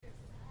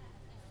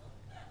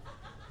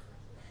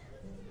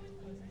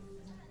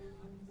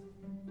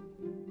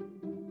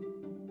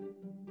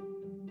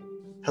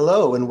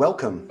Hello and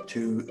welcome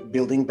to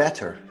Building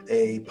Better,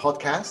 a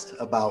podcast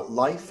about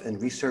life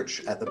and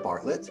research at the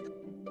Bartlett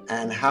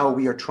and how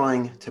we are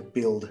trying to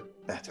build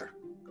better.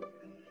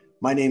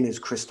 My name is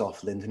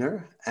Christoph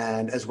Lindner,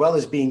 and as well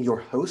as being your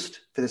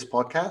host for this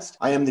podcast,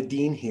 I am the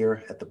Dean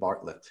here at the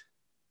Bartlett.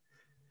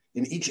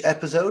 In each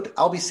episode,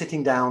 I'll be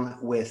sitting down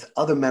with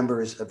other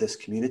members of this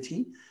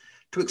community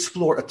to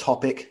explore a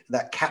topic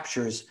that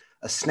captures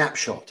a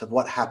snapshot of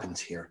what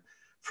happens here,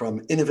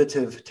 from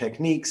innovative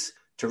techniques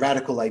to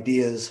radical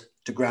ideas,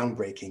 to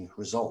groundbreaking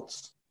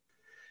results.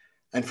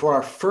 And for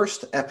our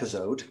first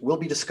episode, we'll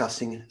be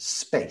discussing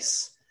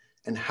space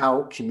and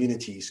how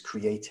communities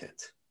create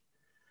it.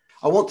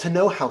 I want to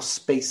know how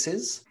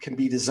spaces can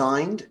be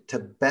designed to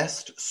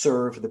best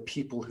serve the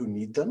people who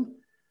need them,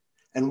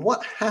 and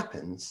what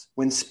happens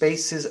when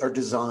spaces are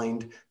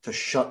designed to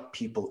shut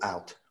people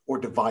out or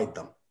divide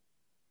them.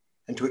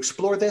 And to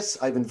explore this,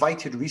 I've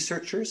invited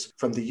researchers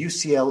from the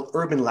UCL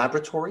Urban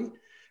Laboratory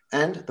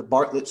and the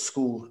Bartlett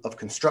School of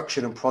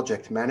Construction and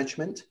Project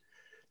Management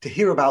to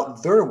hear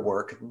about their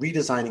work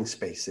redesigning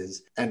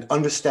spaces and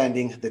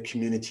understanding the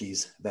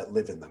communities that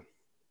live in them.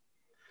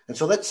 And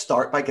so let's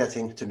start by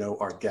getting to know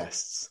our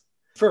guests.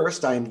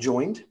 First, I am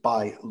joined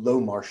by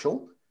Lo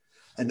Marshall,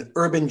 an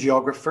urban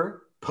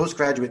geographer,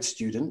 postgraduate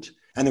student,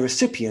 and the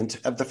recipient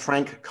of the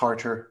Frank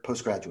Carter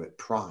Postgraduate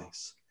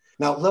Prize.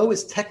 Now, Lo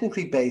is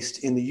technically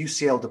based in the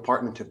UCL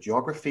Department of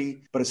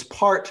Geography, but as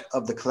part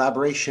of the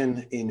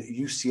collaboration in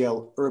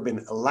UCL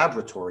Urban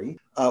Laboratory,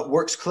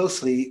 works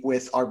closely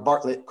with our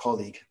Bartlett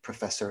colleague,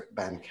 Professor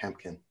Ben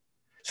Kampkin.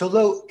 So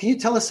Lo, can you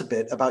tell us a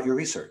bit about your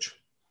research?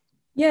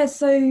 Yeah,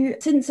 so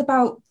since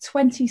about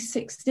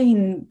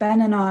 2016,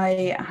 Ben and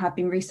I have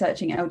been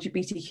researching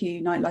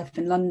LGBTQ nightlife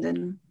in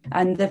London.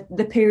 And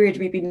the period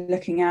we've been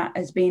looking at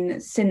has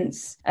been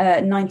since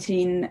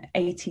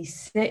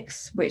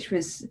 1986, which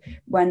was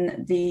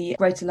when the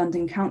Greater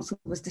London Council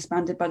was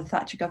disbanded by the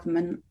Thatcher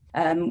government,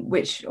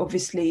 which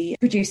obviously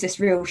produced this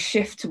real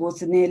shift towards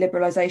the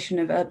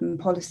neoliberalisation of urban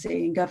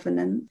policy and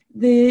governance.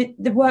 The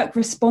work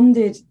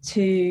responded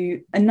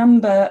to a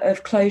number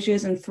of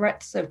closures and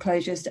threats of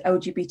closures to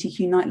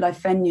LGBTQ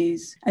nightlife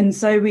venues. And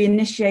so we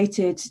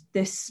initiated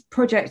this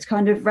project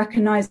kind of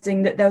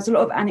recognising that there was a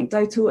lot of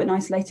anecdotal and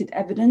isolated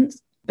evidence,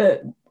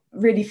 but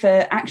really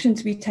for action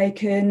to be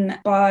taken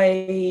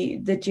by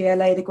the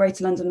GLA, the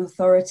Greater London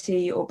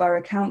Authority, or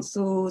borough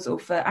councils, or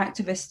for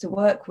activists to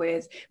work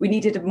with, we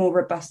needed a more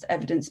robust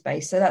evidence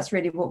base. So that's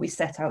really what we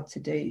set out to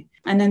do.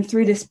 And then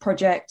through this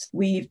project,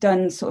 we've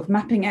done sort of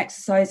mapping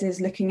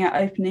exercises looking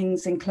at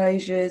openings and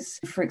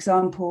closures. For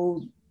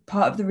example,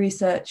 part of the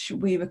research,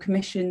 we were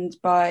commissioned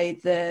by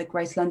the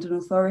Greater London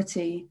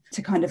Authority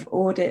to kind of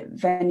audit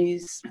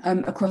venues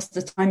across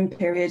the time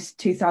period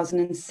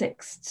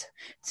 2006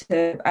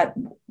 to at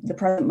the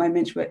present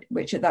moment,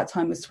 which at that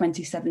time was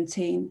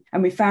 2017.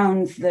 And we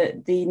found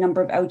that the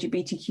number of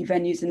LGBTQ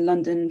venues in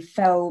London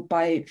fell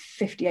by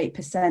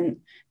 58%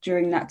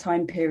 during that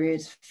time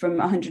period, from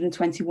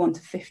 121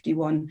 to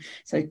 51.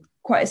 So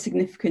quite a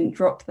significant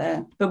drop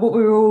there. But what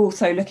we were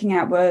also looking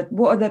at were,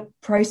 what are the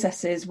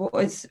processes, what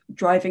is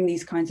driving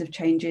these kinds of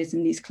changes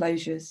and these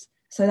closures?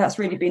 So that's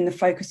really been the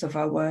focus of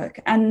our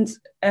work. And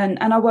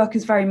our work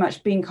has very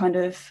much been kind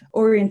of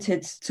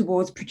oriented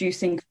towards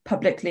producing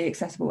publicly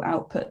accessible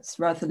outputs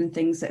rather than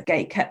things that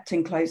get kept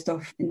and closed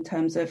off in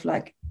terms of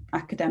like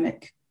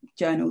academic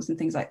journals and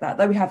things like that,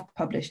 though we have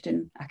published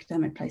in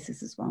academic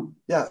places as well.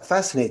 Yeah,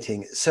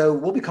 fascinating. So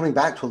we'll be coming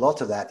back to a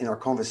lot of that in our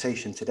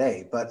conversation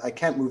today, but I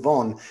can't move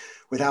on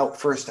without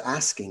first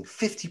asking,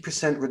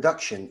 50%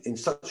 reduction in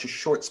such a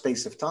short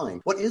space of time.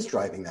 What is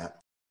driving that?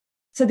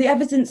 So the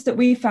evidence that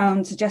we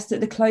found suggests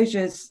that the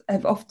closures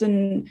have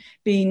often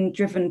been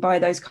driven by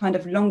those kind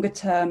of longer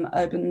term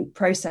urban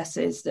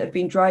processes that have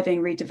been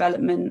driving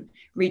redevelopment,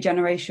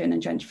 regeneration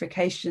and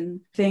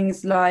gentrification.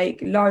 Things like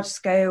large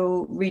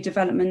scale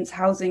redevelopments,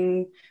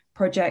 housing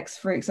projects,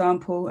 for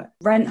example.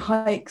 Rent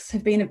hikes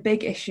have been a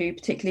big issue,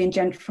 particularly in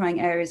gentrifying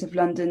areas of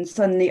London.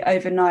 Suddenly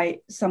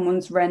overnight,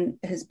 someone's rent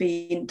has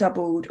been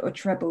doubled or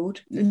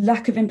trebled.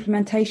 Lack of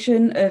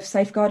implementation of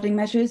safeguarding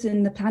measures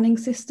in the planning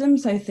system.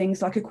 So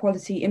things like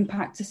equality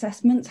impact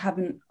assessments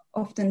haven't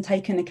often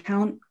taken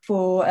account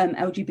for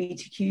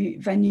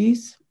LGBTQ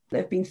venues that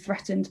have been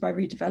threatened by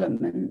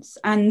redevelopments,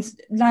 and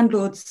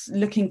landlords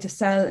looking to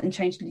sell and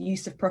change the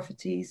use of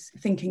properties,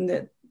 thinking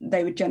that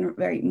they would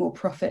generate more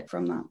profit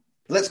from that.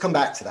 Let's come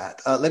back to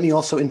that. Let me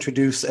also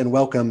introduce and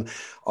welcome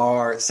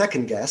our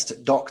second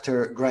guest,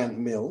 Dr. Grant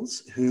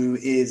Mills, who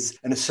is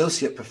an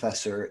associate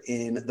professor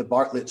in the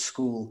Bartlett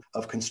School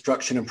of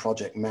Construction and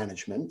Project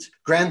Management.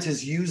 Grant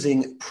is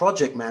using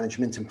project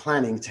management and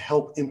planning to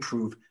help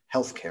improve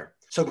healthcare.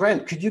 So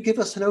Grant, could you give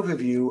us an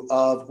overview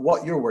of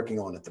what you're working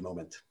on at the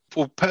moment?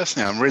 Well,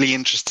 personally, I'm really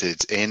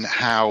interested in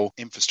how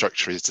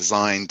infrastructure is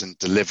designed and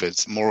delivered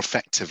more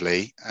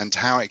effectively and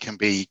how it can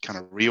be kind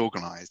of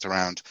reorganized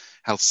around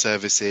health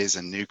services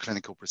and new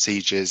clinical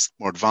procedures,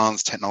 more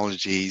advanced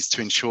technologies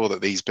to ensure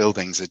that these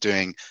buildings are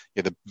doing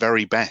the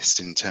very best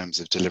in terms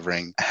of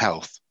delivering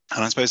health.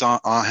 And I suppose our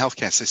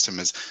healthcare system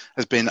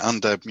has been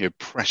under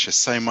pressure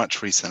so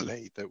much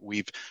recently that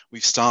we've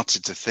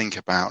started to think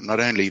about not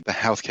only the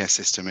healthcare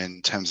system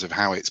in terms of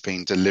how it's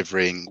been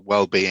delivering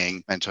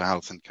well-being, mental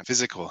health and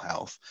physical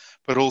health,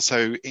 but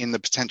also in the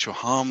potential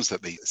harms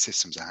that these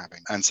systems are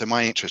having. And so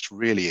my interest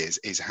really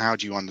is how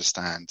do you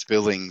understand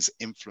building's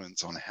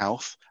influence on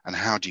health, and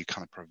how do you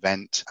kind of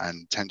prevent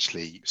and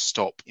potentially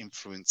stop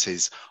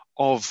influences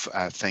of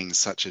things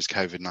such as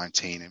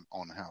COVID-19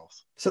 on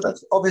health? So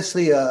that's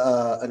obviously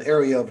an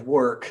area of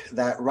work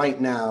that right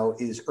now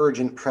is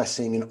urgent,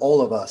 pressing, and all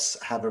of us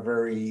have a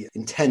very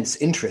intense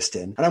interest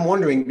in. And I'm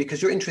wondering,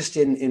 because your interest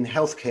in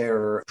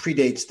healthcare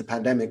predates the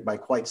pandemic by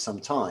quite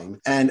some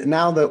time, and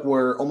now that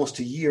we're almost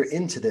a year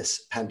into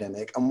this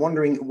pandemic, I'm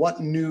wondering what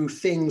new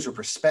things or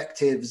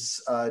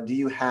perspectives do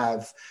you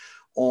have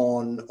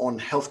on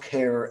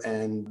healthcare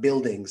and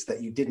buildings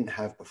that you didn't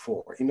have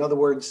before? In other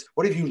words,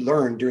 what have you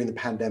learned during the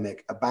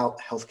pandemic about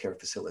healthcare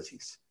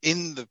facilities?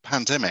 In the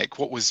pandemic,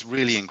 what was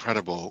really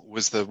incredible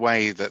was the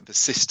way that the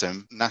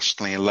system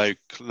nationally and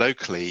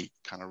locally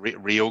kind of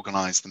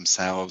reorganized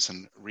themselves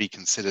and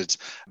reconsidered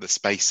the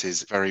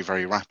spaces very,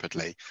 very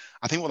rapidly.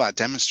 I think what that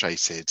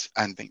demonstrated,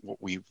 and I think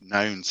what we've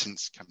known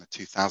since kind of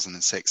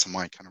 2006 and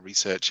my kind of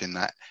research in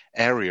that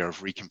area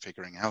of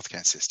reconfiguring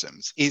healthcare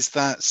systems, is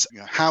that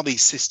how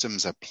these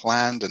systems are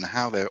planned and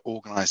how they're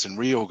organized and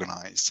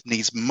reorganized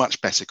needs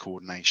much better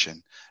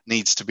coordination,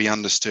 needs to be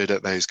understood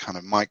at those kind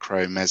of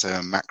micro, meso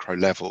and macro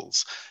levels.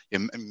 Your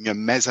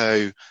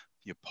meso,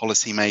 your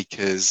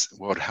policymakers,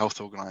 World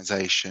Health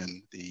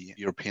Organization, the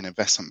European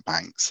investment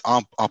banks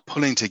are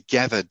pulling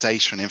together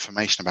data and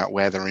information about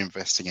where they're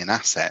investing in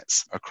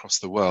assets across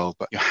the world.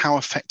 But how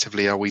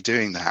effectively are we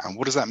doing that? And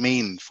what does that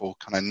mean for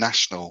kind of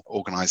national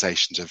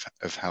organizations of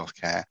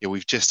healthcare?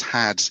 We've just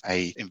had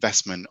an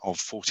investment of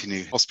 40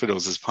 new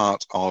hospitals as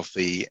part of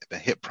the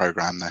HIP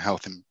program, the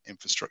Health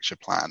Infrastructure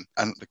Plan.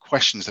 And the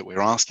questions that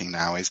we're asking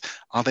now is,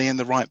 are they in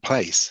the right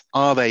place?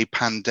 Are they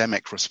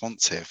pandemic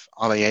responsive?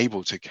 Are they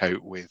able to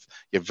cope with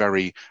your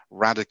very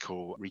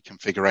radical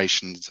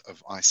reconfigurations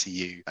of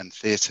ICU and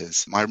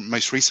theatres? My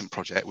most recent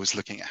project was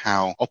looking at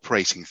how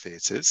operating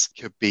theatres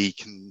could be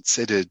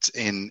considered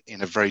in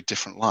a very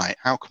different light.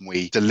 How can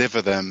we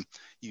deliver them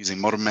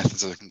using modern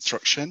methods of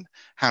construction?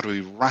 How do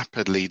we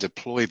rapidly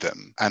deploy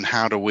them? And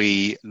how do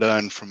we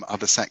learn from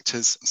other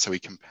sectors? So we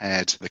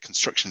compared the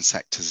construction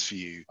sector's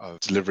view of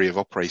delivery of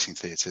operating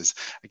theatres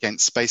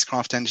against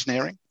spacecraft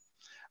engineering,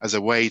 as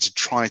a way to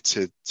try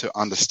to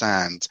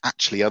understand,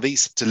 actually, are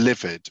these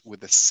delivered with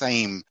the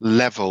same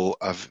level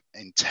of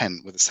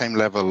intent, with the same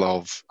level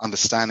of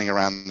understanding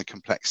around the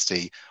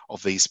complexity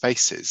of these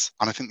spaces?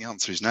 And I think the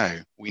answer is no.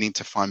 We need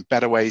to find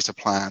better ways to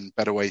plan,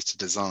 better ways to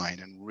design,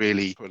 and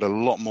really put a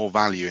lot more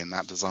value in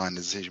that design and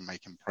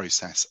decision-making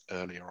process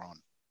earlier on.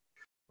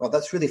 Well,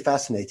 that's really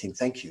fascinating.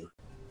 Thank you.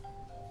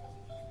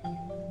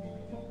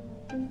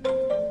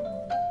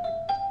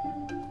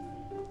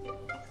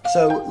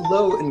 So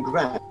Lo and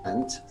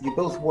Grant, you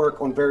both work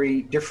on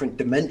very different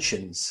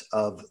dimensions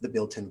of the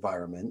built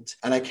environment,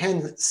 and I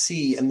can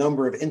see a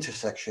number of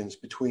intersections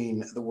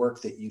between the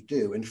work that you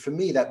do. And for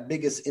me, that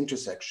biggest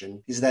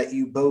intersection is that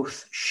you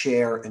both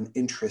share an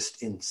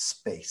interest in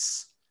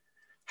space,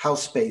 how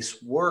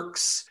space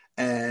works,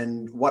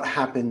 and what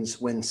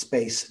happens when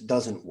space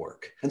doesn't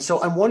work. And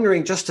so I'm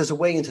wondering, just as a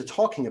way into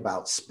talking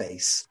about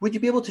space, would you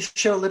be able to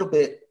share a little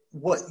bit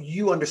what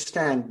you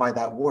understand by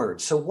that word?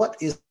 So what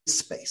is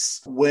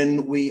space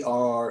when we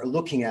are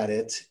looking at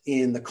it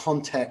in the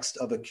context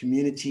of a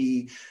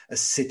community, a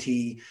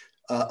city,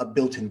 a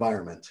built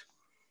environment?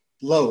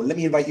 Lo, let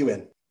me invite you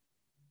in.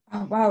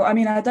 Oh, wow. I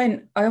mean, I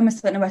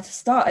almost don't know where to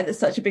start. It's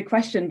such a big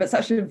question, but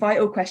such a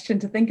vital question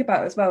to think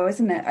about as well,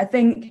 isn't it? I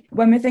think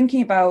when we're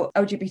thinking about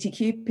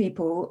LGBTQ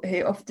people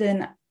who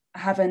often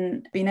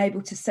haven't been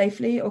able to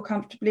safely or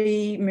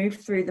comfortably move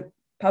through the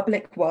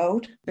public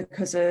world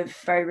because of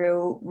very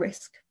real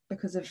risk,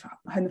 because of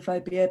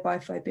homophobia,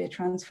 biphobia,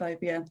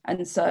 transphobia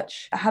and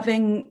such.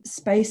 Having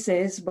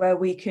spaces where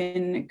we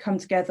can come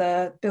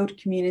together, build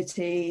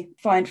community,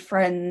 find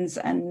friends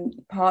and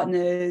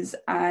partners,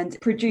 and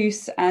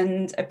produce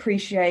and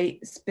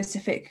appreciate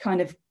specific kind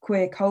of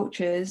queer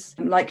cultures,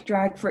 like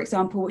drag, for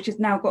example, which has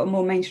now got a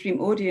more mainstream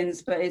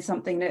audience, but is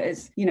something that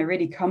has,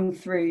 really come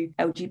through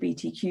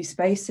LGBTQ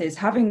spaces.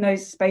 Having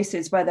those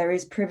spaces where there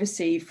is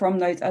privacy from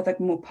those other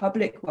more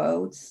public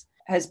worlds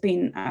has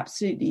been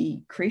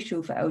absolutely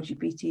crucial for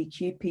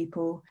LGBTQ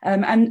people.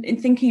 And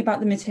in thinking about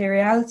the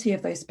materiality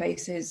of those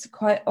spaces,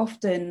 quite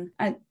often,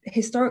 and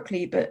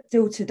historically, but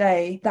still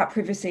today, that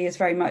privacy is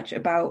very much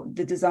about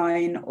the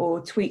design or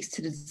tweaks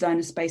to the design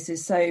of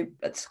spaces. So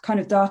it's kind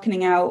of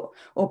darkening out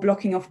or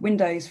blocking off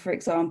windows, for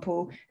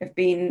example, have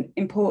been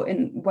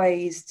important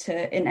ways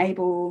to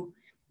enable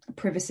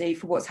privacy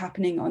for what's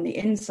happening on the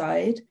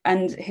inside.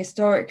 And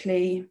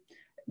historically,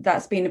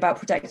 that's been about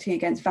protecting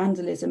against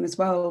vandalism as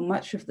well,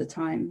 much of the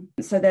time.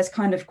 So there's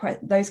kind of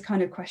those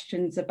kind of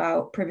questions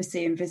about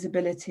privacy and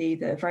visibility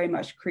that are very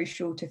much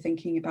crucial to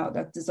thinking about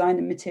the design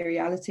and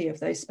materiality of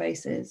those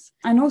spaces.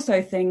 And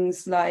also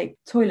things like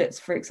toilets,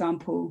 for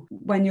example.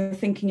 When you're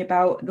thinking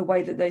about the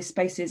way that those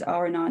spaces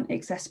are and aren't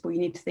accessible, you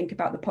need to think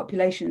about the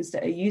populations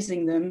that are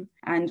using them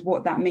and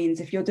what that means.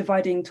 If you're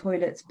dividing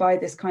toilets by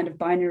this kind of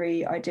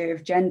binary idea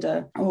of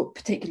gender, or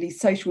particularly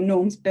social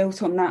norms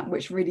built on that,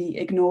 which really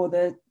ignore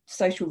the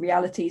social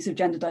realities of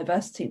gender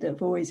diversity that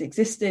have always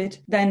existed,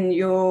 then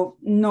you're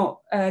not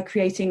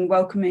creating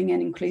welcoming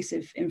and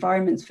inclusive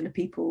environments for the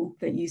people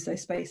that use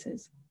those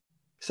spaces.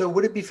 So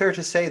would it be fair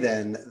to say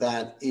then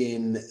that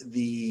in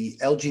the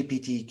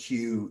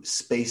LGBTQ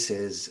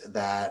spaces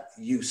that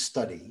you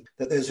study,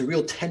 that there's a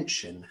real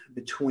tension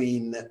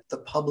between the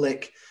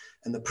public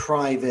and the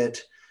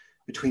private,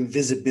 between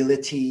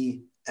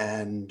visibility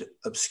and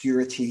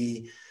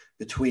obscurity,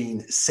 between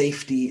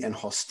safety and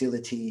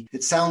hostility?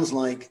 It sounds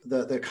like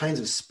the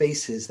kinds of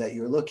spaces that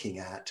you're looking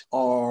at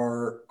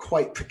are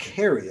quite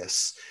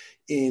precarious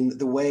in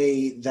the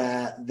way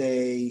that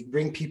they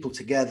bring people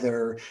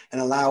together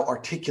and allow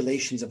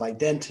articulations of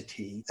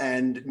identity,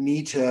 and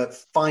need to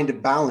find a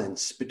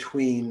balance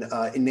between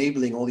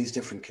enabling all these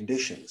different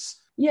conditions.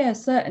 Yeah,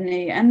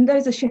 certainly. And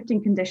those are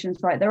shifting conditions,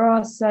 right? There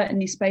are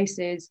certainly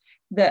spaces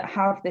that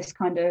have this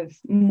kind of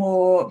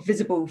more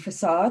visible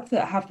facade,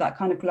 that have that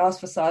kind of glass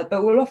facade,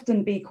 but will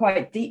often be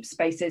quite deep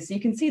spaces. So you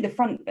can see the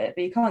front bit,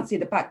 but you can't see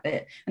the back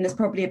bit. And there's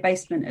probably a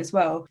basement as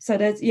well. So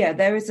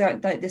there is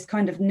this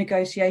kind of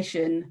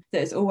negotiation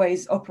that is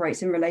always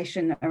operates in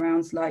relation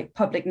around like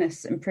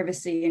publicness and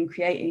privacy and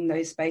creating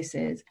those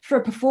spaces. For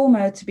a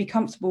performer to be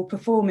comfortable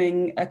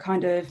performing a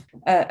kind of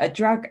a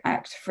drag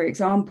act, for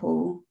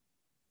example,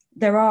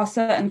 there are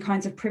certain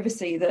kinds of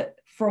privacy that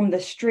from the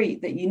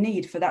street that you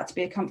need for that to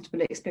be a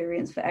comfortable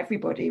experience for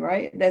everybody,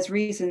 right? There's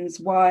reasons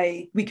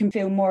why we can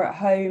feel more at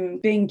home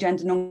being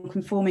gender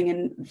non-conforming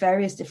in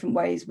various different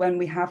ways when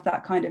we have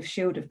that kind of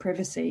shield of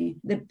privacy.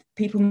 The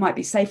people might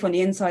be safe on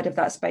the inside of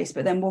that space,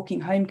 but then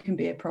walking home can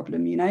be a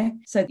problem, you know?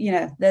 So,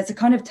 there's a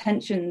kind of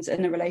tensions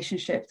in the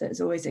relationship that is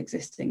always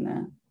existing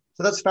there.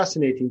 So that's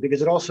fascinating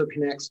because it also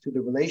connects to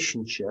the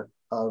relationship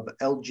of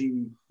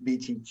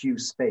LGBTQ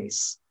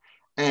space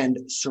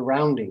and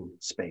surrounding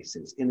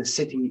spaces in the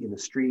city, in the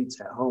streets,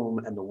 at home,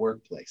 and the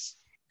workplace.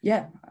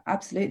 Yeah,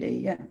 absolutely.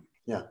 Yeah.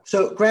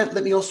 So Grant,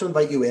 let me also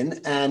invite you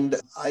in. And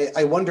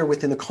I wonder,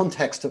 within the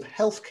context of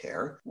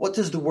healthcare, what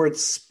does the word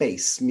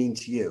space mean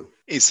to you?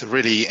 It's a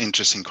really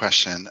interesting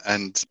question.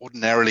 And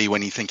ordinarily,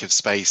 when you think of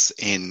space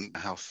in a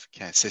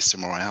healthcare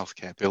system or a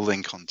healthcare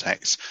building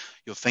context,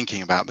 you're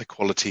thinking about the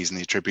qualities and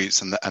the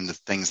attributes and the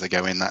things that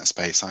go in that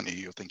space, aren't you?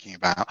 You're thinking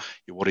about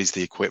what is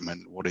the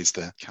equipment, what is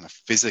the kind of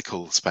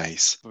physical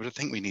space. But I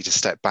think we need to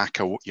step back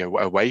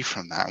away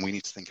from that, and we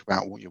need to think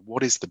about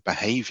what is the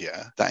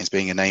behavior that is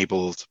being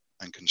enabled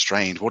and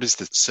constrained. What is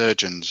the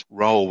surgeon's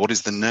role? What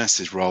is the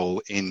nurse's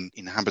role in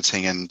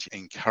inhabiting and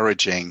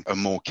encouraging a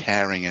more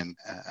caring and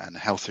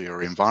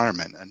healthier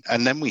environment?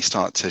 And then we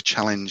start to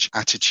challenge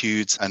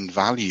attitudes and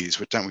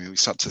values, don't we? We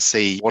start to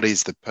see what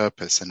is the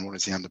purpose and what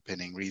is the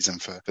underpinning reason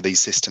for these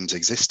systems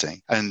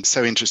existing. And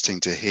so interesting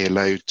to hear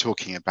Lo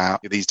talking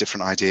about these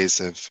different ideas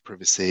of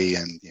privacy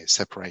and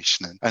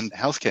separation and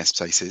healthcare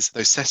spaces.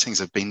 Those settings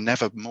have been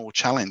never more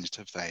challenged,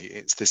 have they?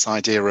 It's this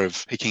idea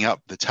of picking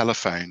up the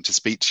telephone to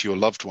speak to your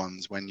loved one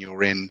when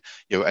you're in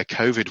a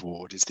COVID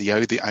ward is the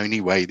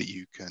only way that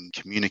you can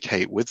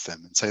communicate with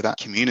them. And so that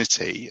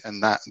community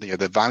and that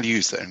the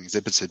values that are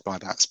exhibited by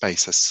that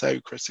space are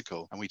so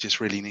critical. And we just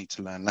really need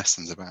to learn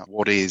lessons about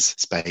what is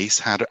space,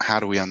 how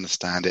do we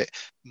understand it,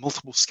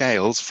 multiple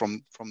scales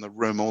from the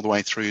room all the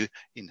way through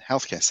in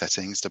healthcare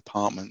settings,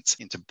 departments,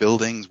 into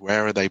buildings,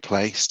 where are they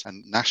placed,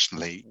 and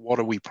nationally, what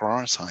are we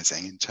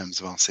prioritizing in terms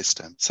of our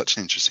system? Such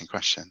an interesting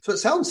question. So it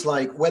sounds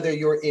like whether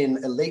you're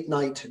in a late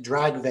night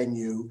drag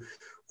venue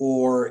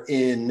or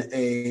in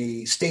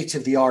a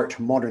state-of-the-art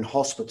modern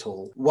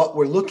hospital, what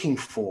we're looking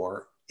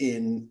for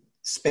in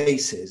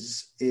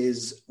spaces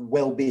is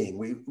well-being.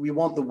 We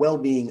want the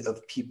well-being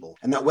of people.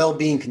 And that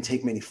well-being can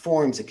take many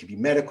forms. It can be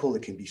medical,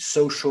 it can be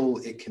social,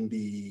 it can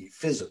be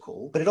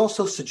physical. But it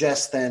also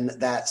suggests then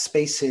that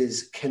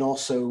spaces can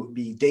also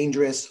be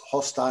dangerous,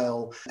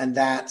 hostile, and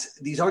that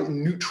these aren't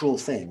neutral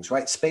things,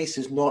 right? Space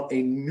is not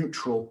a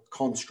neutral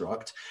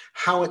construct.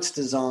 How it's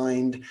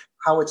designed,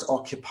 how it's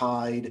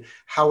occupied,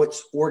 how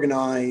it's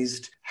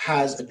organized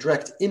has a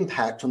direct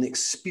impact on the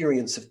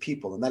experience of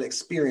people. And that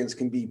experience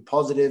can be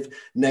positive,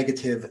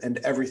 negative, and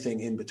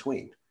everything in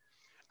between.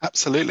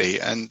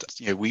 Absolutely. And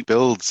we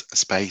build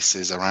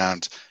spaces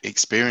around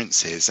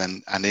experiences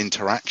and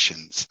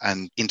interactions.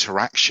 And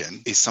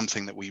interaction is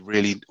something that we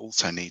really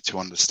also need to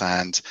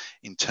understand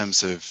in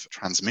terms of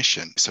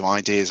transmission. So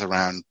ideas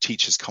around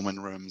teachers' common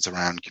rooms,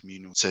 around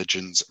communal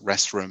surgeons'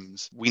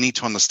 restrooms, we need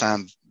to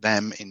understand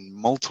them in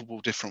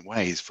multiple different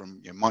ways,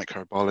 from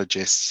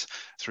microbiologists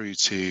through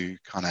to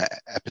kind of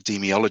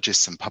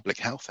epidemiologists and public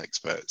health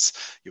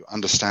experts. You're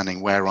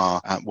understanding where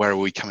are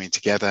we coming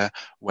together,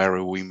 where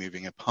are we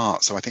moving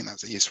apart. So I think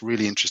it's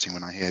really interesting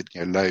when I hear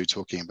Low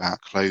talking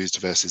about closed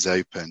versus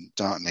open,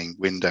 darkening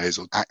windows,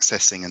 or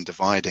accessing and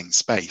dividing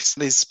space.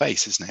 There's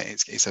space, isn't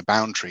it? It's a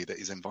boundary that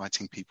is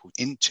inviting people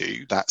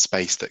into that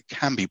space that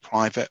can be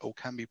private or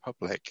can be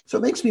public. So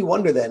it makes me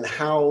wonder then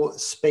how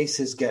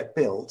spaces get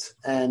built.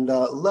 And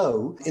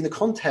Lo, in the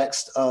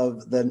context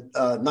of the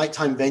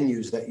nighttime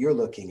venues that you're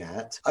looking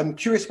at, I'm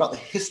curious about the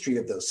history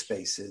of those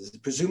spaces.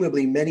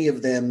 Presumably many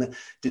of them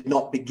did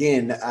not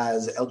begin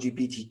as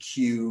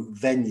LGBTQ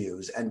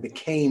venues and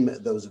became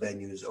those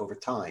venues over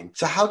time.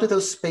 So how do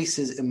those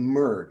spaces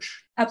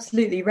emerge?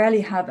 Absolutely. Rarely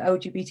have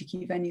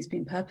LGBTQ venues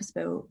been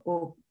purpose-built,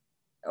 or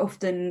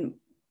often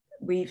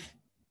we've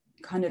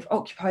kind of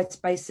occupied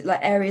spaces,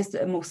 like areas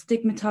that are more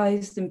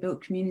stigmatized, and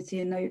built community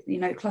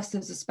and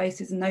clusters of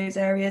spaces in those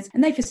areas,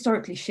 and they've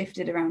historically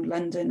shifted around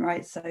London,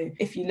 right? So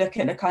if you look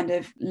at a kind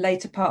of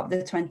later part of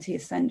the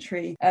 20th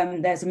century,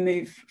 there's a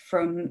move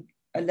from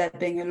there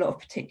being a lot of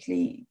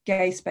particularly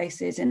gay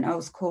spaces in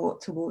Earl's Court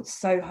towards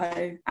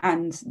Soho,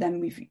 and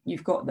then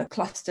you've got the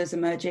clusters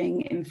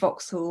emerging in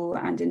Vauxhall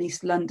and in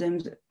East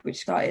London,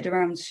 which started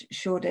around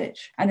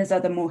Shoreditch, and there's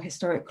other more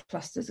historic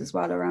clusters as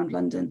well around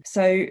London.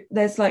 So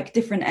there's like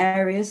different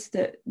areas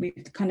that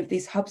we've kind of,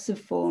 these hubs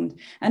have formed,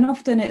 and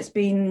often it's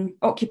been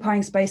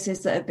occupying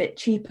spaces that are a bit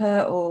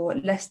cheaper or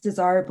less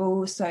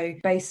desirable, so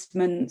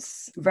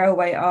basements,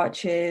 railway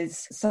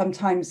arches,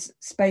 sometimes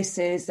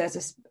spaces.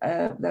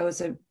 There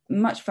was a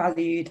much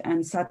valued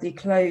and sadly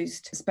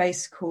closed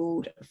space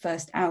called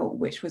First Out,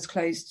 which was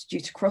closed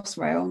due to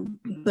Crossrail.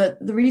 But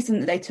the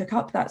reason that they took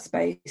up that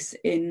space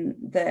in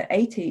the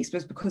 80s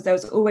was because there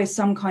was always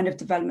some kind of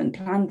development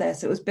plan there.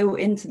 So it was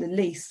built into the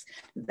lease.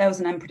 There was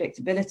an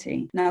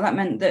unpredictability. Now that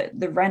meant that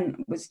the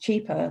rent was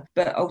cheaper,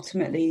 but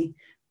ultimately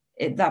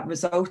that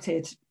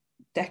resulted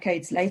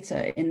decades later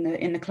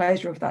in the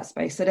closure of that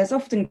space. So there's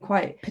often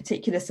quite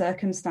particular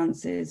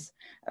circumstances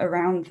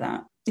around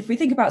that. If we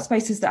think about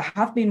spaces that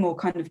have been more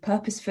kind of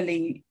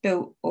purposefully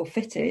built or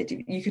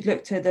fitted, you could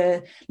look to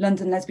the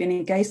London Lesbian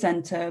and Gay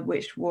Centre,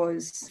 which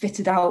was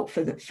fitted out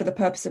for the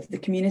purpose of the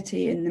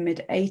community in the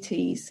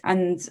mid-80s,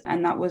 and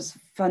that was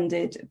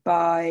funded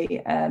by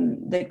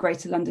the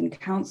Greater London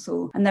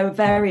Council, and there were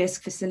various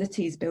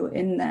facilities built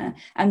in there,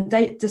 and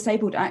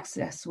disabled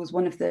access was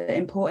one of the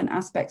important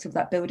aspects of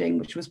that building,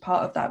 which was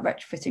part of that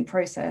retrofitting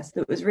process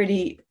that was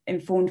really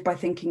informed by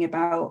thinking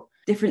about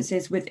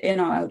differences within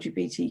our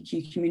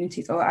LGBTQ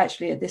communities, or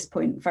actually at this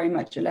point very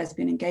much a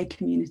lesbian and gay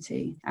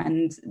community,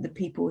 and the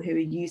people who are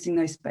using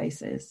those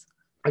spaces.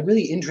 I'm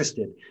really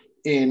interested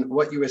in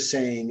what you were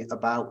saying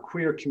about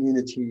queer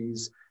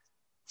communities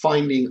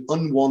finding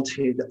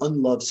unwanted,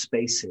 unloved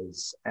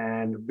spaces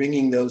and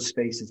bringing those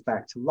spaces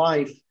back to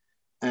life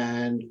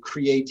and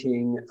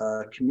creating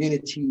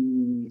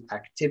community,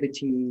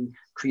 activity,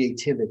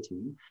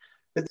 creativity.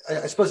 But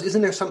I suppose,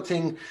 isn't there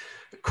something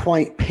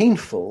quite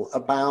painful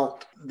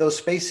about those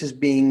spaces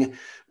being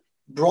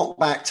brought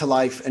back to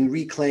life and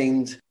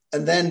reclaimed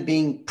and then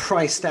being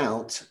priced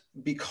out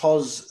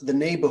because the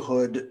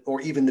neighborhood or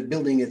even the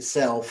building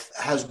itself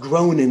has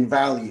grown in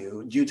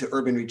value due to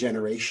urban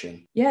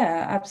regeneration?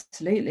 Yeah,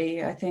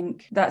 absolutely. I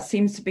think that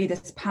seems to be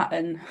this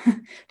pattern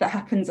that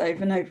happens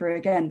over and over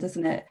again,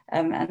 doesn't it?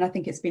 And I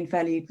think it's been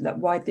fairly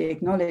widely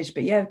acknowledged.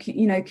 But yeah,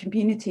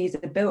 communities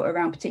are built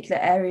around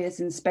particular areas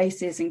and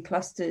spaces and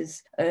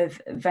clusters of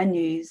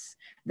venues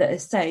that are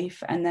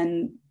safe, and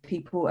then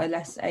people are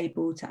less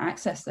able to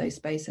access those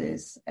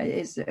spaces. It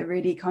is a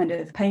really kind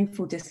of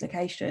painful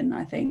dislocation,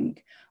 I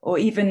think. Or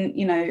even,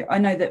 I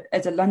know that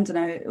as a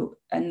Londoner,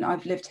 and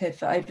I've lived here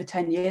for over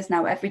 10 years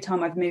now, every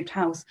time I've moved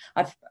house,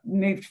 I've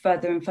moved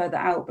further and further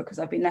out because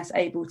I've been less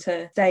able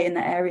to stay in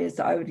the areas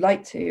that I would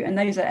like to. And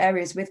those are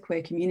areas with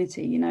queer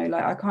community,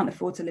 I can't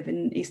afford to live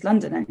in East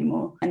London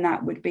anymore. And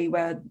that would be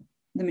where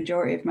the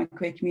majority of my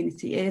queer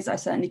community is. I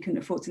certainly couldn't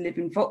afford to live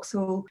in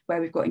Vauxhall,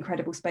 where we've got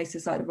incredible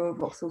spaces like the Royal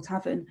Vauxhall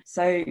Tavern.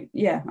 So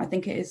yeah, I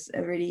think it is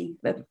a really...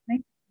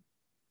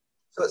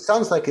 So it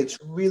sounds like it's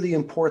really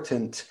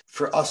important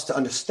for us to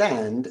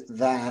understand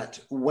that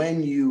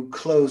when you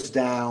close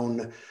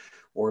down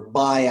or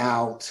buy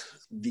out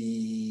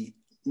the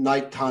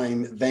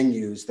nighttime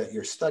venues that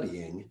you're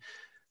studying,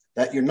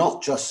 that you're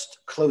not just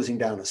closing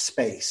down a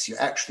space, you're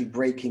actually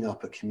breaking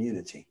up a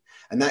community.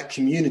 And that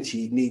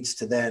community needs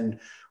to then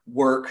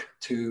work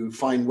to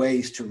find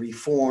ways to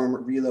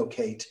reform,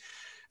 relocate,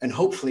 and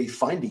hopefully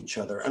find each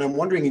other. And I'm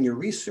wondering, in your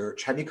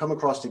research, have you come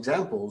across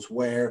examples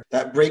where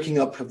that breaking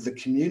up of the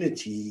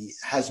community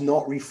has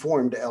not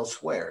reformed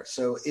elsewhere?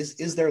 So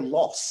is there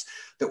loss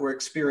that we're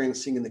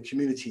experiencing in the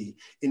community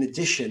in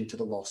addition to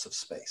the loss of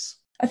space?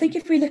 I think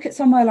if we look at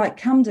somewhere like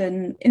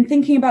Camden, in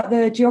thinking about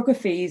the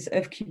geographies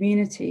of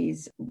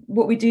communities,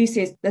 what we do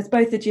see is there's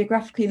both a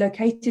geographically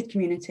located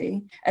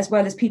community as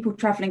well as people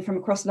travelling from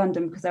across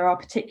London, because there are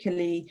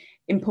particularly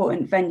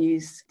important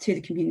venues to the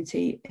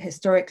community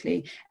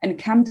historically. And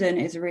Camden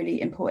is a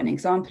really important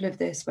example of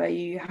this, where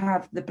you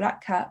have the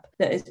Black Cap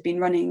that has been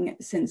running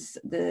since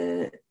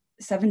the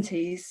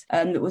 70s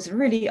that was a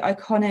really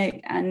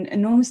iconic and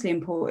enormously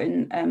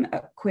important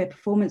queer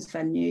performance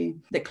venue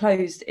that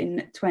closed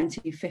in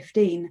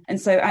 2015.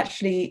 And so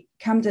actually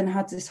Camden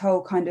had this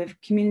whole kind of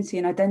community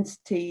and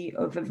identity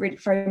of a really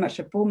very much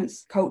a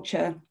performance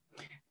culture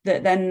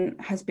that then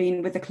has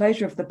been, with the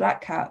closure of the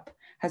Black Cap,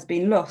 has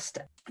been lost.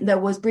 There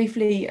was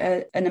briefly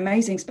an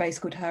amazing space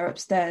called Her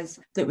Upstairs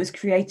that was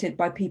created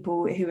by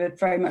people who were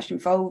very much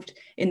involved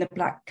in the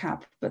Black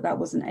Cap, but that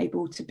wasn't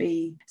able to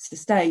be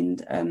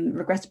sustained.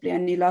 Regrettably,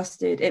 only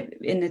lasted,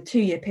 in a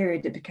 2-year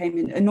period, it became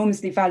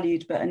enormously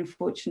valued, but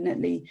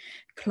unfortunately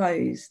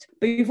closed.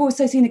 But we've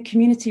also seen the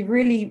community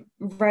really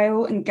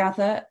rail and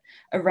gather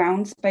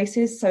around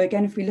spaces. So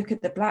again, if we look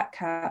at the Black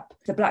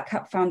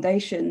Cap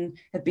Foundation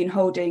have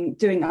been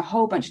doing a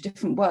whole bunch of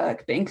different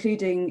work, but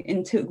including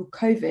until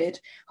COVID,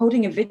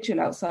 holding a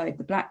vigil outside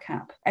the Black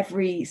Cap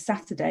every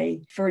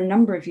Saturday for a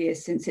number of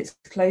years since its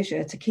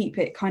closure to keep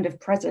it kind of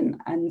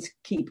present and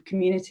keep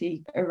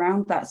community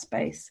around that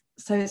space.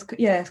 So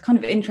it's kind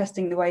of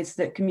interesting the ways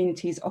that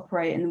communities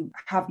operate and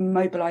have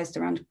mobilised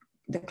around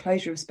the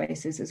closure of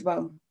spaces as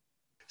well.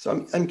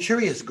 So I'm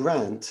curious,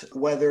 Grant,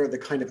 whether the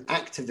kind of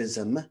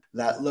activism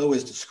that Lo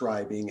is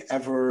describing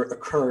ever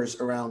occurs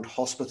around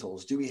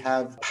hospitals. Do we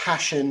have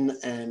passion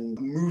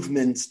and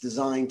movements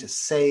designed to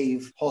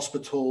save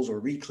hospitals or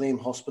reclaim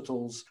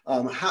hospitals?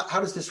 How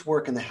does this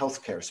work in the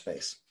healthcare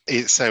space?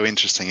 It's so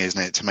interesting,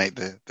 isn't it, to make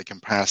the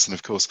comparison.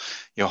 Of course,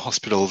 your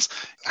hospitals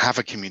have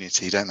a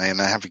community, don't they? And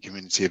they have a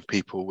community of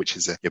people, which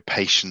is your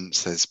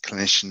patients, there's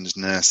clinicians,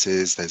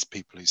 nurses, there's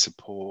people who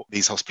support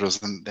these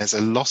hospitals. And there's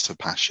a lot of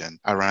passion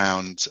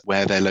around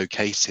where they're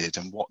located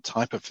and what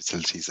type of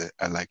facilities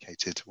are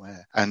located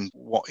where. And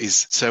what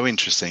is so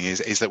interesting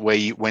is that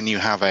when you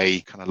have a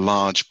kind of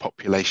large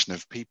population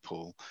of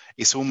people,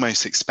 it's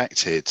almost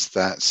expected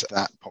that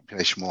that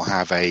population will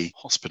have a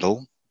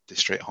hospital,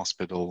 district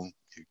hospital,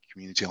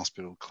 community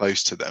hospital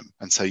close to them.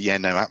 And so,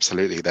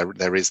 absolutely,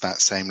 there is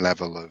that same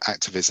level of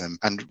activism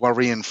and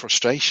worry and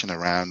frustration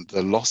around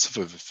the loss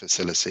of a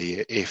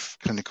facility if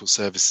clinical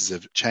services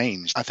have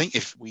changed. I think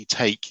if we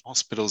take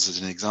hospitals as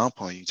an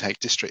example, you take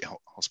district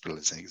hospital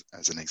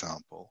as an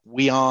example,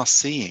 we are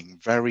seeing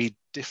very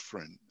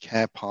different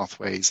care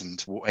pathways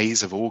and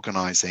ways of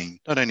organising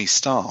not only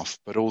staff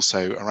but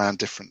also around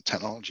different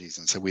technologies.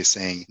 And so we're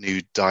seeing new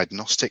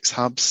diagnostics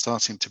hubs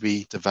starting to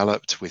be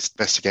developed with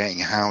investigating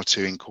how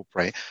to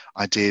incorporate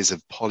ideas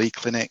of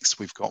polyclinics.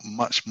 We've got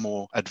much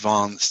more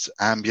advanced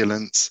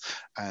ambulance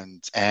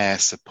and air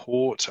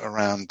support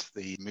around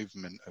the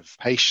movement of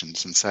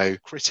patients. And so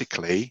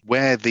critically,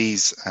 where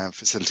these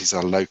facilities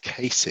are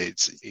located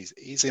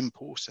is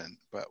important,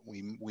 but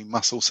we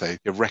must also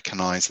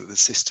recognise that the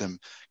system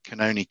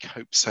can only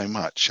cope so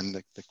much, and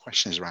the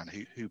question is around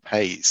who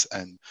pays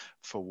and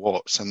for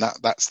what. And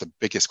that's the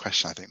biggest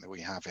question I think that we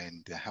have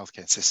in the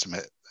healthcare system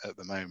at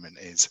the moment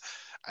is,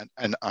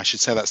 and I should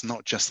say that's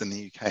not just in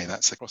the UK,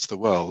 that's across the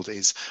world,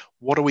 is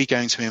what are we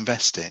going to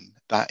invest in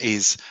that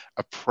is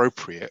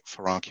appropriate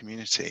for our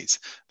communities,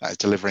 that is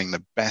delivering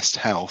the best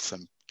health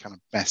and kind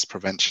of best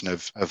prevention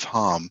of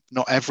harm.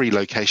 Not every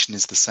location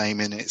is the same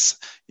in its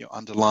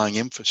underlying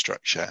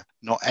infrastructure.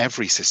 Not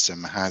every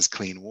system has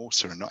clean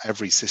water, and not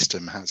every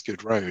system has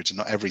good roads, and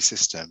not every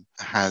system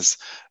has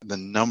the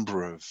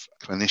number of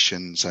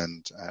clinicians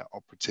and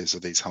operatives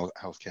of these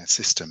healthcare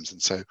systems.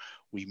 And so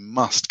we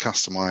must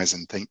customize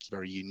and think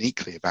very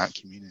uniquely about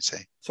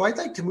community. So I'd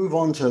like to move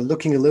on to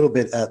looking a little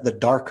bit at the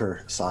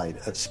darker side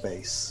of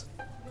space.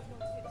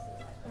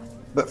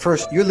 But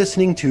first, you're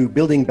listening to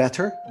Building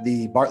Better,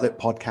 the Bartlett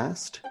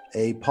podcast,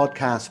 a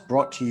podcast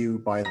brought to you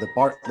by the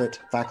Bartlett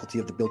Faculty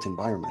of the Built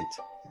Environment.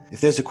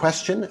 If there's a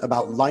question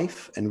about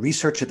life and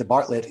research at the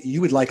Bartlett you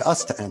would like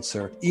us to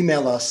answer,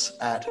 email us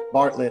at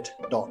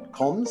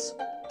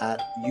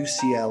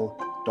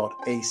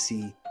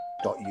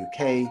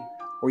bartlett.coms@ucl.ac.uk,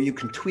 or you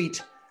can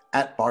tweet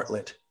at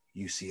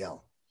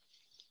BartlettUCL.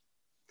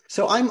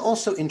 So I'm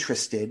also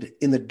interested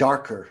in the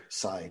darker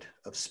side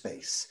of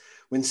space,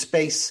 when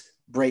space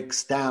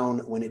breaks down,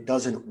 when it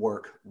doesn't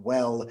work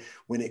well,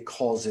 when it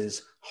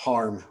causes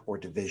harm or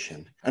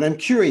division. And I'm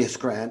curious,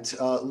 Grant,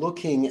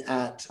 looking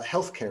at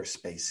healthcare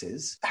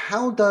spaces,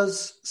 how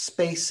does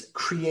space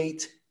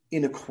create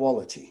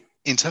inequality?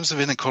 In terms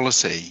of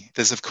inequality,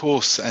 there's of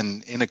course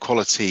an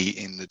inequality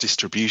in the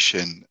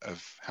distribution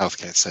of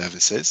healthcare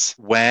services,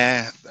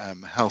 where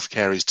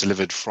healthcare is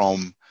delivered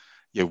from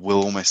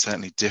will almost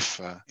certainly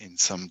differ in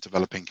some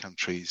developing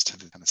countries to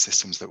the kind of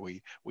systems that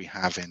we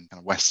have in kind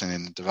of Western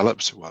and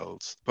developed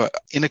worlds. But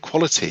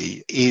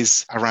inequality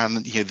is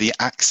around the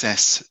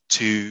access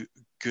to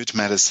good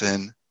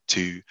medicine,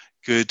 to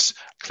good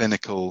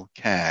clinical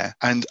care.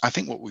 And I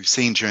think what we've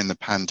seen during the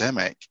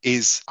pandemic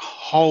is a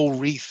whole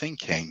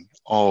rethinking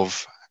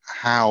of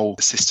how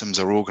the systems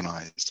are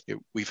organised.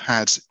 We've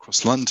had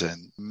across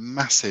London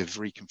massive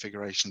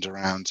reconfigurations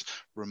around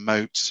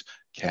remote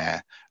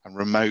care and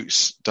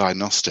remote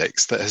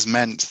diagnostics that has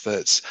meant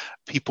that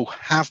people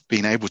have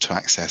been able to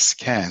access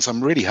care. So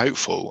I'm really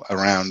hopeful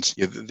around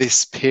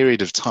this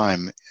period of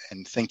time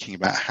and thinking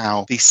about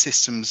how these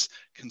systems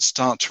can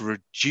start to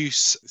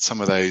reduce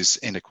some of those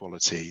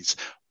inequalities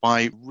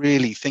by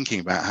really thinking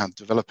about how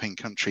developing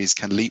countries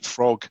can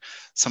leapfrog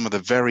some of the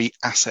very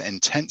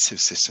asset-intensive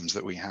systems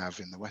that we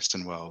have in the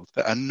Western world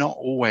that are not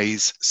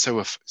always so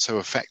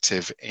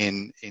effective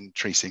in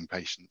treating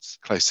patients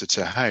closer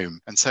to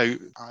home. And so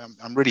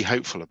I'm really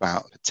hopeful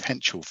about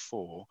potential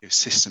for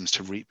systems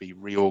to be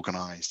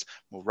reorganized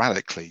more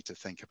radically to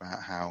think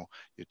about how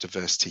your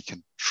diversity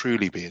can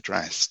truly be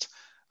addressed.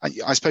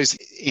 I suppose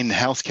in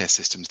healthcare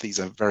systems, these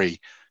are very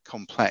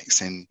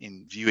complex in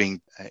viewing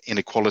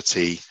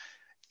inequality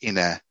in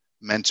a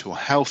mental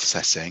health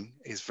setting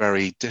is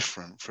very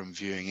different from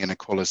viewing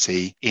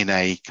inequality in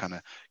a kind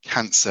of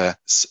cancer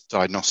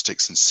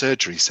diagnostics and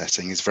surgery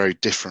setting, is very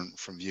different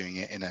from viewing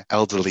it in an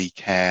elderly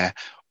care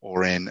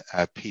or in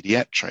a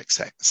pediatric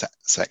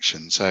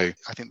section. So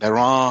I think there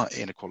are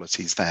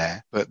inequalities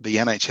there, but the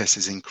NHS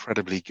is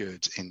incredibly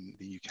good in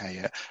the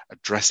UK at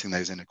addressing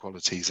those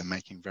inequalities and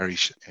making very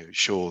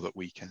sure that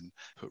we can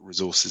put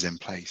resources in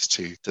place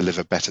to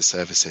deliver better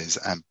services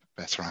and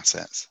better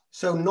assets.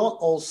 So not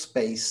all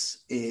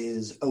space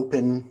is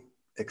open,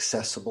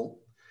 accessible.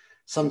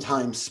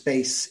 Sometimes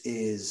space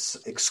is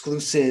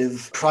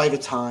exclusive,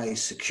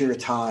 privatized,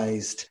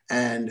 securitized,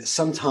 and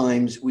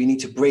sometimes we need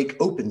to break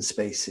open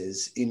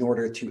spaces in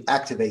order to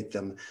activate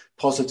them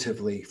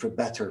positively for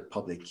better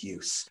public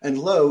use. And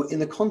Lo, in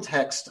the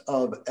context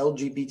of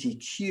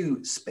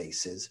LGBTQ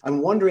spaces,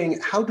 I'm wondering,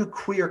 how do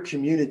queer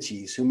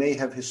communities who may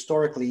have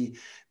historically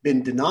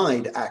been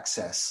denied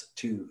access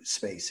to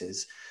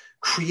spaces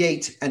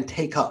create and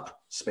take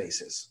up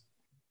spaces?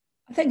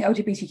 I think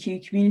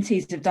LGBTQ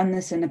communities have done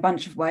this in a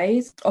bunch of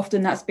ways.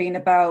 Often that's been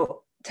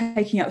about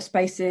taking up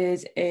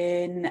spaces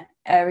in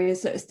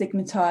areas that are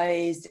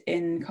stigmatized,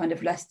 in kind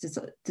of less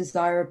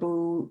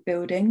desirable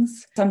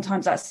buildings.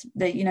 Sometimes that's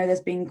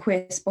there's been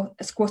queer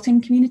squatting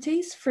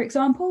communities, for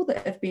example,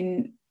 that have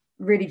been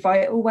really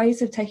vital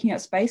ways of taking up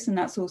space, and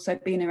that's also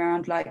been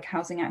around like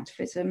housing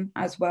activism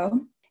as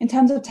well. In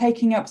terms of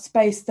taking up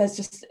space,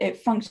 it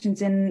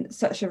functions in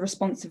such a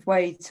responsive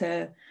way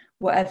to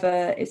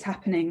whatever is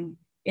happening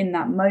in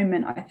that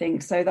moment, I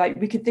think. So like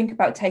we could think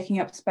about taking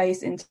up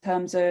space in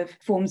terms of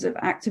forms of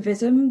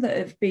activism that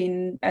have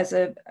been, as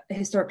a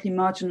historically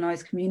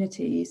marginalised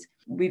communities,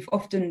 we've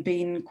often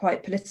been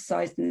quite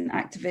politicised in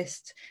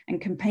activist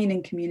and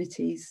campaigning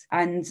communities.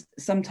 And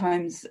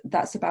sometimes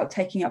that's about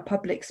taking up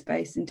public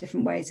space in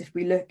different ways. If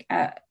we look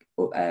at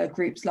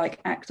groups like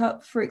ACT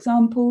UP, for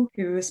example,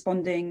 who are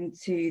responding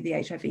to the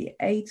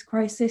HIV/AIDS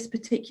crisis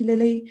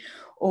particularly,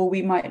 or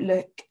we might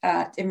look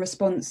at in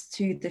response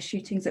to the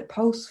shootings at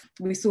Pulse.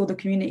 We saw the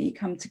community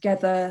come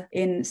together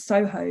in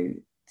Soho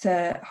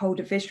to hold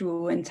a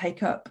visual and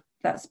take up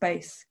that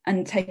space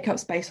and take up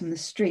space on the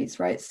streets,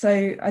 right?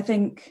 So I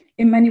think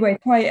in many ways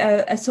quite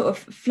a sort of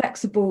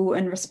flexible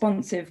and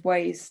responsive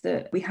ways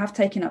that we have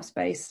taken up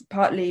space,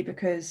 partly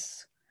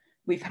because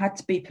we've had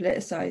to be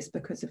politicised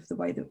because of the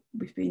way that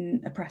we've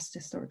been oppressed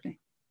historically.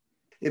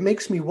 It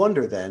makes me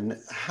wonder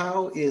then,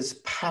 how is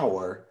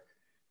power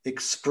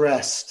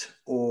expressed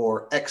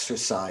or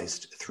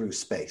exercised through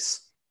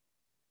space?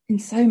 In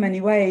so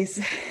many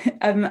ways.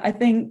 I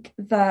think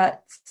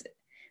that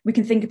we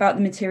can think about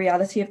the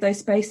materiality of those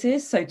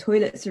spaces. So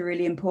toilets are a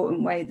really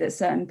important way that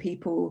certain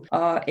people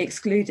are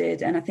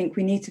excluded. And I think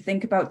we need to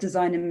think about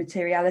design and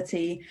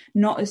materiality,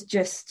 not as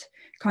just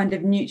kind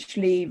of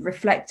neutrally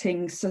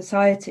reflecting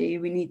society.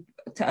 We need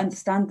to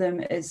understand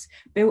them as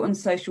built on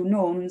social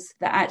norms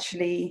that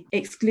actually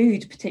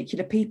exclude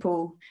particular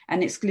people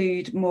and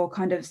exclude more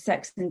kind of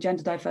sex and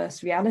gender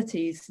diverse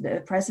realities that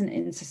are present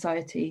in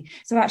society.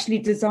 So actually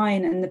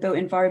design and the built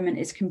environment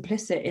is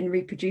complicit in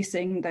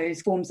reproducing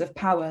those forms of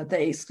power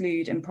that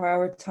exclude and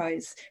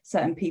prioritize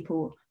certain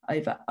people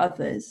over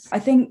others. I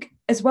think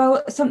as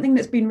well, something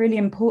that's been really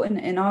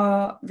important in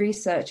our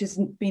research has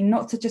been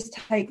not to just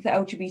take the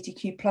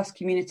LGBTQ plus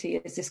community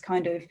as this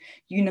kind of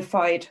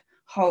unified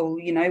whole.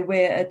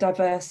 We're a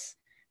diverse,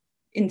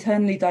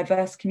 internally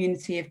diverse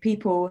community of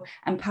people,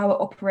 and power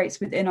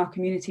operates within our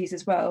communities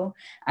as well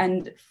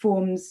and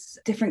forms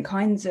different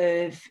kinds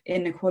of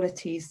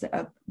inequalities that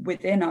are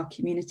within our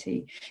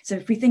community. So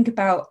if we think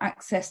about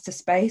access to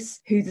space,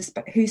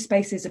 whose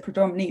spaces are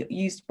predominantly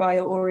used by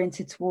or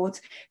oriented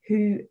towards,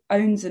 who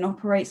owns and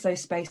operates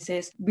those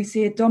spaces, we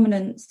see a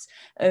dominance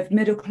of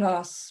middle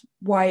class,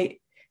 white,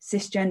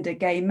 cisgender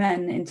gay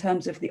men in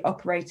terms of the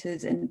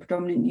operators and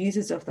predominant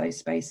users of those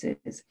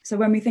spaces. So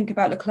when we think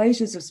about the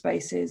closures of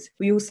spaces,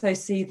 we also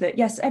see that,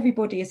 yes,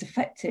 everybody is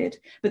affected,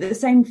 but the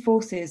same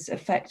forces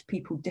affect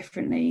people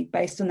differently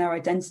based on their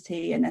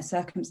identity and their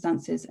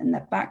circumstances and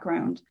their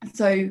background.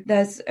 So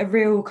there's a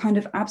real kind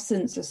of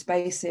absence of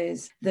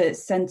spaces that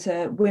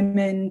centre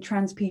women,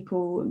 trans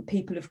people, and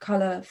people of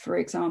colour, for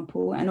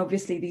example, and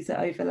obviously these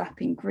are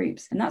overlapping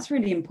groups, and that's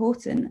really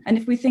important. And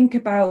if we think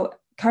about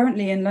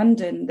currently in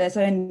London, there's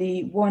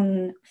only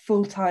one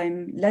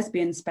full-time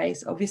lesbian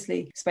space.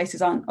 Obviously,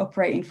 spaces aren't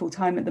operating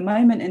full-time at the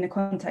moment in the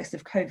context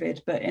of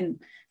COVID, but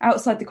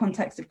outside the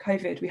context of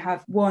COVID, we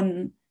have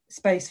one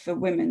space for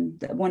women,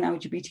 one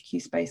LGBTQ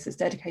space that's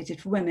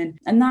dedicated for women.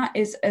 And that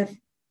is a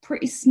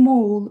pretty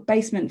small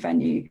basement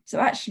venue. So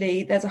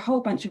actually, there's a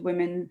whole bunch of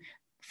women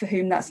for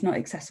whom that's not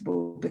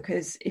accessible,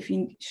 because if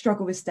you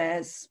struggle with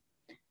stairs,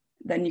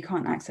 then you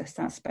can't access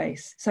that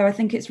space. So I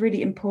think it's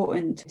really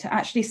important to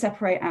actually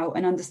separate out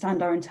and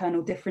understand our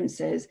internal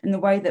differences in the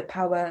way that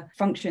power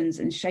functions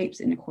and shapes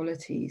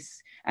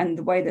inequalities, and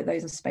the way that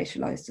those are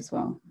spatialized as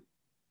well.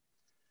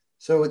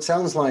 So it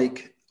sounds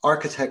like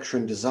architecture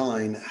and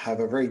design have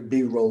a very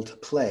big role to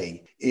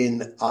play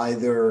in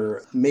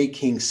either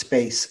making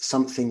space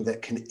something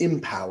that can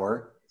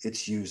empower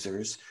its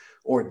users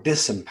or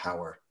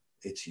disempower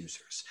its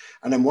users.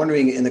 And I'm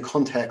wondering, in the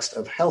context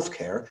of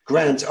healthcare,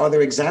 Grant, are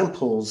there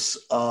examples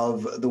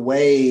of the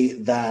way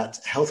that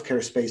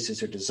healthcare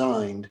spaces are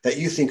designed that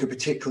you think are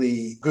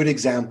particularly good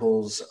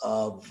examples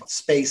of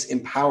space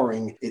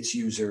empowering its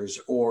users,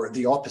 or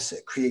the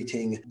opposite,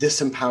 creating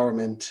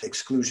disempowerment,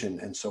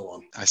 exclusion, and so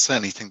on? I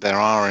certainly think there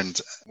are.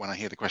 And when I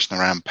hear the question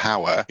around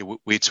power,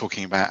 we're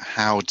talking about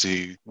how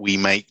do we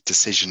make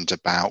decisions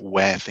about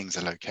where things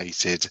are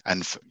located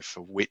and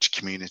for which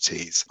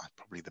communities.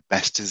 Probably the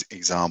best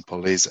example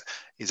is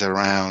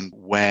around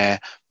where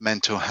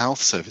mental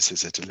health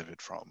services are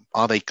delivered from.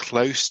 Are they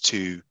close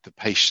to the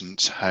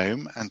patient's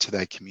home and to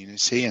their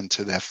community and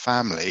to their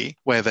family,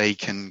 where they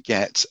can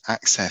get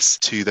access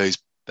to those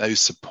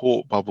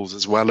support bubbles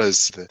as well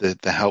as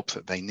the help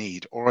that they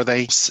need? Or are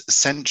they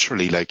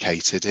centrally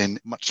located in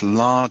much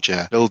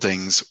larger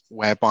buildings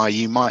whereby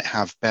you might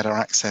have better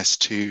access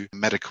to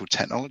medical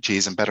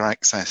technologies and better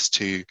access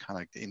to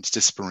kind of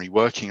interdisciplinary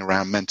working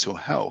around mental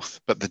health,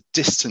 but the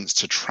distance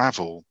to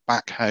travel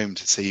back home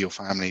to see your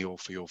family, or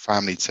for your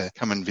family to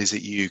come and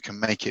visit you, can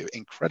make it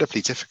incredibly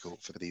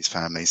difficult for these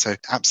families. So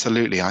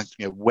absolutely,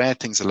 where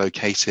things are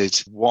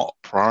located, what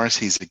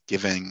priorities are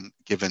given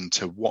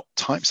to what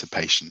types of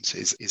patients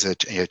is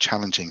a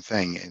challenging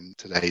thing in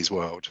today's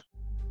world.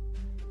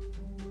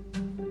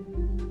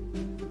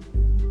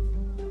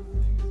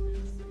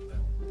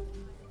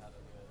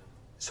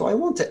 So I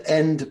want to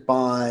end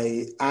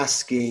by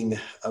asking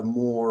a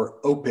more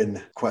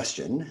open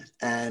question,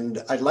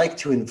 and I'd like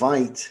to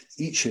invite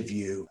each of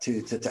you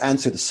to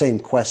answer the same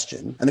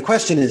question. And the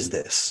question is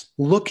this: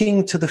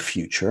 looking to the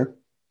future,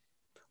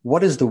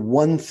 what is the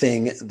one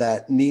thing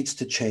that needs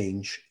to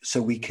change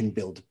so we can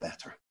build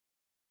better?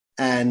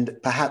 And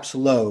perhaps,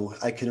 Lo,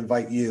 I can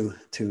invite you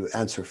to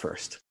answer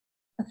first.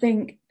 I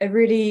think a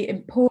really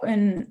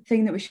important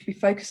thing that we should be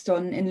focused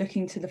on in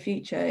looking to the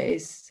future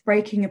is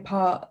breaking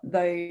apart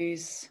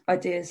those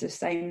ideas of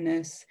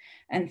sameness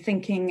and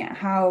thinking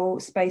how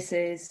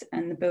spaces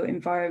and the built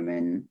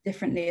environment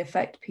differently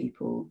affect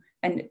people,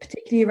 and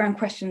particularly around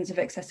questions of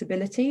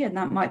accessibility. And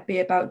that might be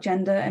about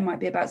gender, it might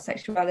be about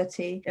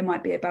sexuality, it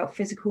might be about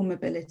physical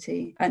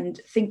mobility, and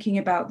thinking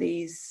about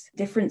these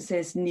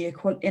differences and the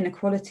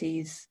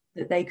inequalities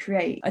that they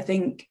create. I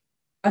think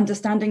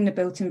understanding the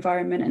built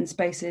environment and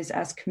spaces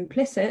as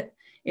complicit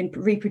in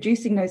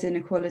reproducing those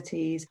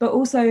inequalities, but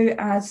also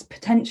as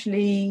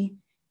potentially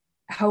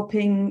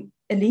helping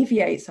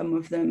alleviate some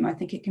of them. I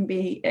think it can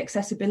be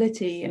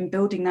accessibility, and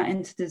building that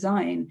into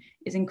design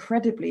is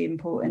incredibly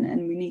important,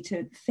 and we need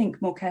to think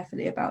more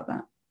carefully about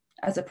that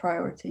as a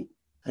priority.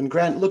 And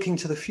Grant, looking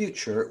to the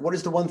future, what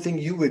is the one thing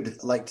you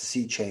would like to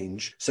see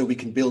change so we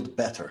can build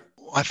better?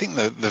 I think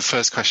the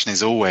first question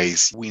is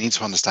always, we need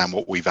to understand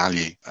what we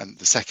value. And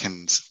the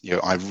second,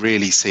 I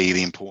really see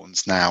the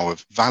importance now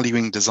of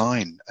valuing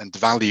design, and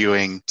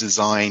valuing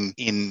design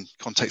in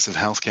context of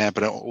healthcare,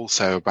 but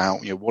also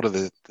about, what are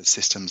the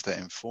systems that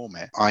inform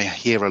it. I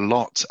hear a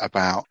lot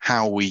about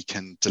how we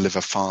can deliver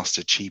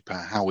faster, cheaper,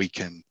 how we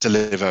can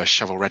deliver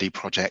shovel-ready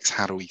projects,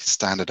 how do we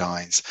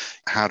standardize,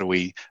 how do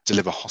we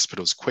deliver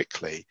hospitals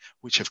quickly,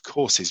 which of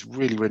course is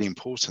really, really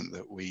important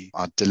that we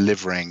are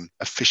delivering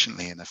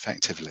efficiently and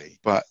effectively.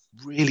 But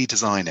really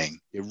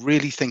designing, you're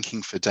really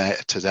thinking for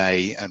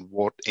today and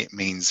what it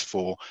means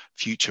for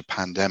future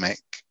pandemic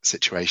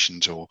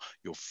situations, or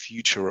your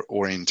future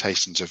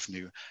orientations of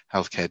new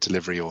healthcare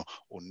delivery, or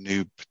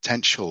new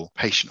potential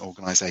patient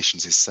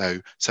organizations is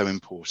so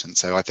important.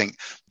 So I think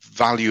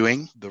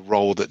valuing the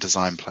role that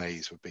design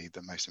plays would be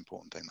the most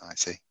important thing that I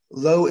see.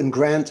 Lo and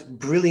Grant,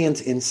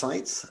 brilliant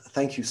insights.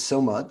 Thank you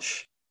so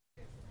much.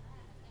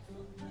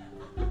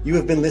 You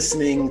have been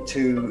listening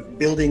to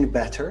Building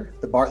Better,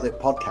 the Bartlett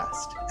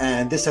podcast.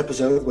 And this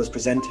episode was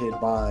presented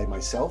by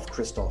myself,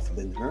 Christoph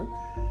Lindner,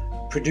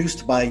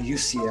 produced by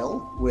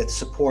UCL with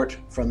support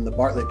from the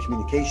Bartlett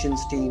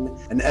Communications team,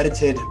 and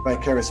edited by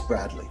Karis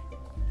Bradley.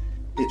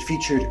 It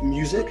featured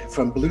music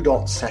from Blue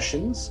Dot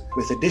Sessions,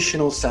 with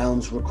additional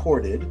sounds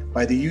recorded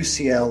by the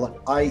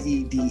UCL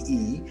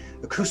IEDE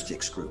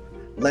Acoustics Group,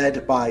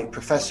 led by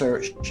Professor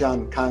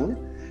Xian Kang,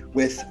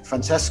 with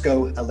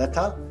Francesco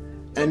Aletta,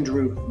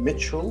 Andrew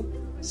Mitchell,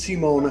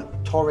 Simone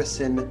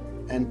Torreson,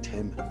 and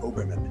Tim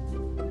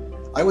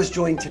Oberman. I was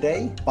joined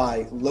today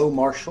by Lo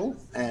Marshall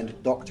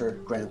and Dr.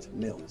 Grant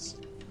Mills.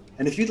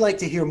 And if you'd like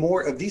to hear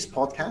more of these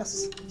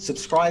podcasts,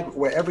 subscribe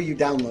wherever you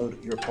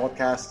download your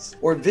podcasts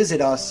or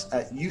visit us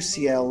at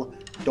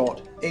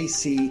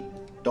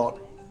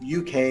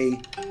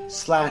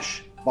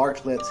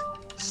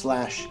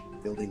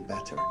ucl.ac.uk/Bartlett/Building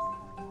Better.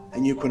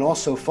 And you can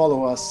also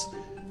follow us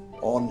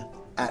on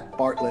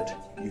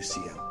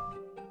 @BartlettUCL.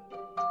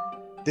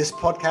 This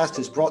podcast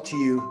is brought to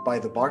you by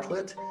the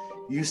Bartlett,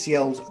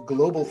 UCL's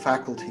global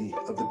faculty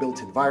of the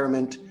built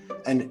environment,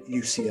 and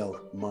UCL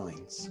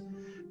Minds,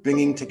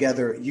 bringing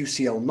together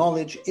UCL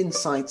knowledge,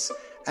 insights,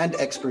 and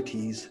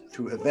expertise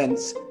through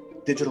events,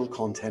 digital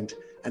content,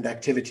 and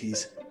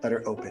activities that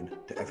are open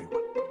to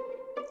everyone.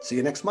 See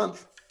you next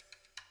month.